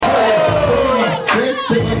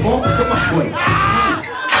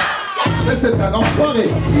un enfoiré.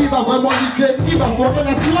 Il va vraiment niquer, il va foirer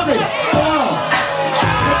la soirée.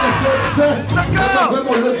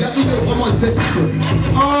 Vraiment le gars, il est vraiment sexy.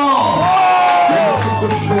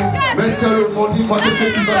 Mais c'est le monde, dis-moi qu'est-ce que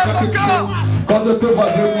tu vas faire quelque chose. Quand je te vois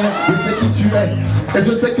venir, je sais qui tu es. Et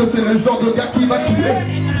je sais que c'est le genre de gars qui va tuer.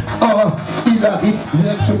 Il arrive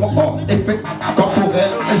directement en effet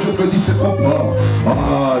corporel. Et je me dis c'est trop fort.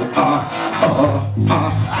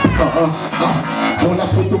 Pour la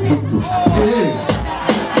photo. Et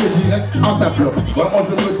c'est direct en sa bloc. Vraiment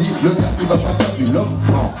je me dis, le gars il va pas faire du love.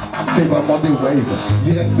 Non, c'est vraiment des waves.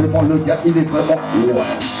 Directement le gars il est vraiment vraiment.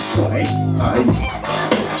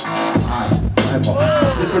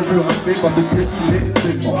 Je peux le rappeler parce qu'il est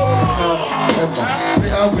démon. Vraiment.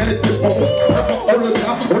 C'est un vrai démon. Vraiment, on le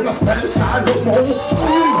grappe, on l'appelle Salomon.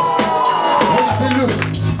 Regardez-le.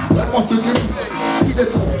 Vraiment ce gars, il est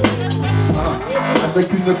trop. Avec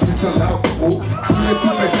une putain d'afro. Il est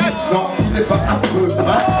tout métis, non, il n'est pas affreux.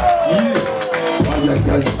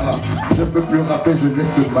 Je peux plus rapper, je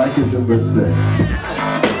laisse le mic et je me tais.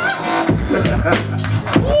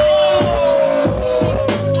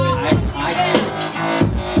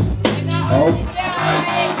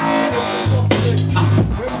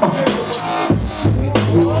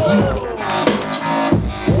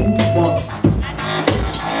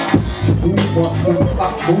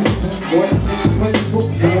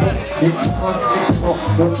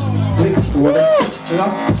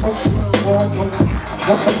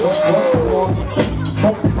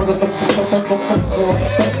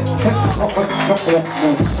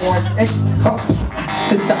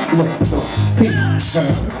 C'est ça,